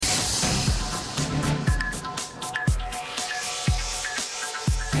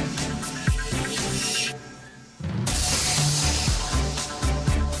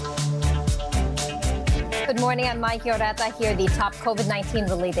morning, I'm Mike Oreta. Here are the top COVID-19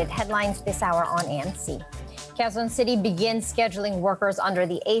 related headlines this hour on ANC. Quezon City begins scheduling workers under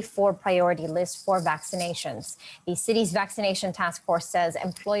the A4 priority list for vaccinations. The city's vaccination task force says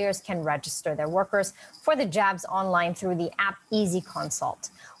employers can register their workers for the jabs online through the app Easy Consult.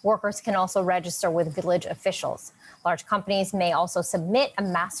 Workers can also register with village officials. Large companies may also submit a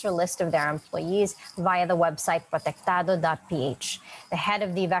master list of their employees via the website protectado.ph. The head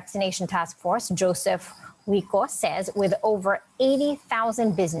of the vaccination task force, Joseph Wico, says with over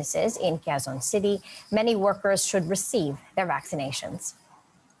 80,000 businesses in Quezon City, many workers should receive their vaccinations.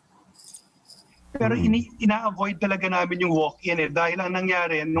 Pero ina-avoid talaga namin yung walk-in dahil ang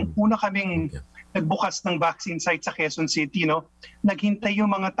nangyari, nung una kaming nagbukas ng vaccine site sa Quezon City, naghintay yung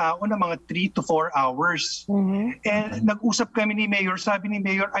mga tao na mga 3 to 4 hours. And nag-usap kami ni Mayor, sabi ni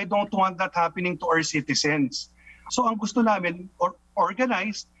Mayor, I don't want that happening to our citizens. So ang gusto namin,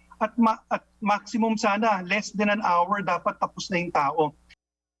 organized, at maximum sana, less than an hour, dapat tapos na yung tao.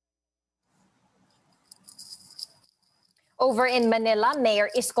 Over in Manila,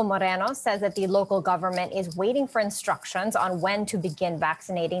 Mayor Isko Moreno says that the local government is waiting for instructions on when to begin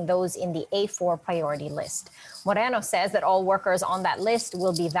vaccinating those in the A4 priority list. Moreno says that all workers on that list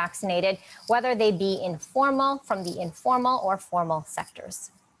will be vaccinated, whether they be from the informal or formal sectors.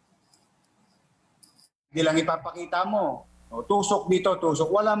 Hindi lang ipapakita mo. Tusok dito,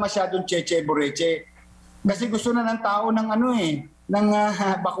 tusok. Wala masyadong cheche-bureche. Kasi gusto na ng tao ng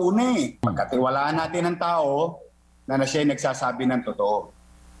bakuna eh. Pagkatiwalaan natin ng tao na siya nagsasabi ng totoo.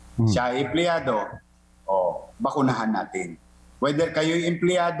 Siya ay empleyado, bakunahan natin. Whether kayo'y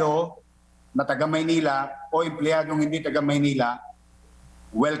empleyado na taga Maynila o empleyadong hindi taga Maynila,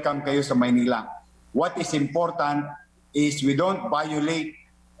 welcome kayo sa Maynila. What is important is we don't violate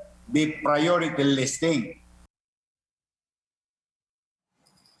the priority listing.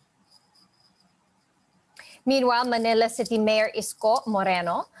 Meanwhile, Manila City Mayor Isko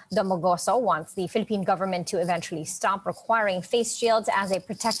Moreno Domogoso wants the Philippine government to eventually stop requiring face shields as a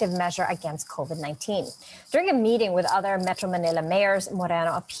protective measure against COVID-19. During a meeting with other Metro Manila mayors,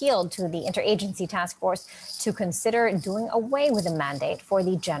 Moreno appealed to the interagency task force to consider doing away with the mandate for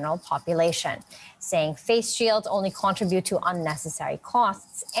the general population, saying face shields only contribute to unnecessary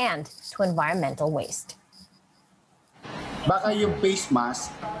costs and to environmental waste. Baka yung face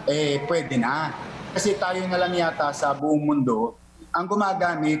mask, pwede na. Kasi tayo na lang yata sa buong mundo ang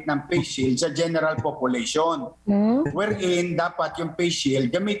gumagamit ng face shield sa general population. Wherein dapat yung face shield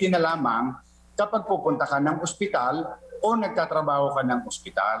gamitin na lamang kapag pupunta ka ng ospital o nagtatrabaho ka ng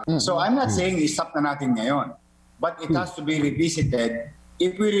ospital. So I'm not saying i-stop na natin ngayon. But it has to be revisited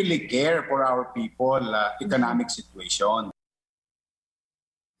if we really care for our people economic situation.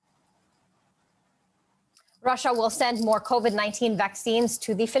 Russia will send more COVID-19 vaccines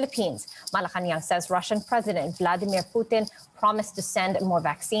to the Philippines. Malacanang says Russian President Vladimir Putin promised to send more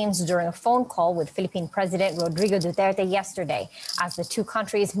vaccines during a phone call with Philippine President Rodrigo Duterte yesterday, as the two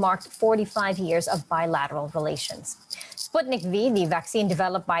countries marked 45 years of bilateral relations. Sputnik V, the vaccine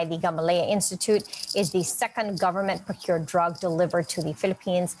developed by the Gamaleya Institute, is the second government-procured drug delivered to the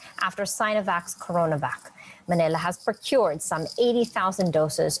Philippines after Sinovac's CoronaVac. Manila has procured some 80,000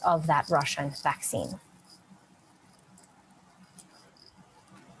 doses of that Russian vaccine.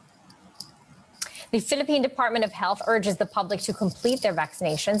 The Philippine Department of Health urges the public to complete their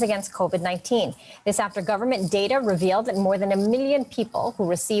vaccinations against COVID-19. This after government data revealed that more than 1 million people who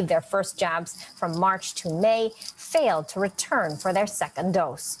received their first jabs from March to May failed to return for their second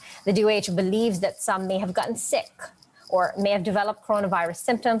dose. The DOH believes that some may have gotten sick or may have developed coronavirus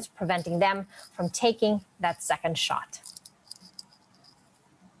symptoms, preventing them from taking that second shot.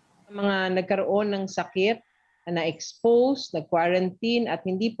 Mga nagkaroon ng sakit, na-expose, nag-quarantine at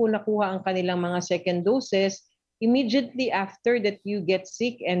hindi po nakuha ang kanilang mga second doses, immediately after that you get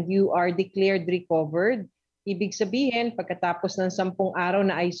sick and you are declared recovered, ibig sabihin pagkatapos ng 10 araw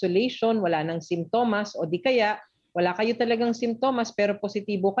na isolation, wala nang simptomas o di kaya wala kayo talagang simptomas pero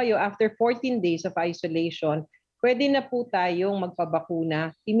positibo kayo after 14 days of isolation, pwede na po tayong magpabakuna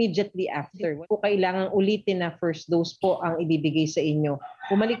immediately after. Hindi po kailangang ulitin na first dose po ang ibibigay sa inyo.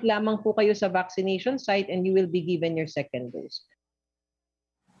 Bumalik lamang po kayo sa vaccination site and you will be given your second dose.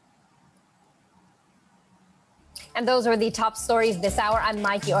 And those were the top stories this hour. I'm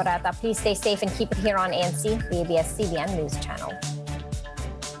Mikey Orata. Please stay safe and keep it here on ANC, the ABS-CBN News Channel.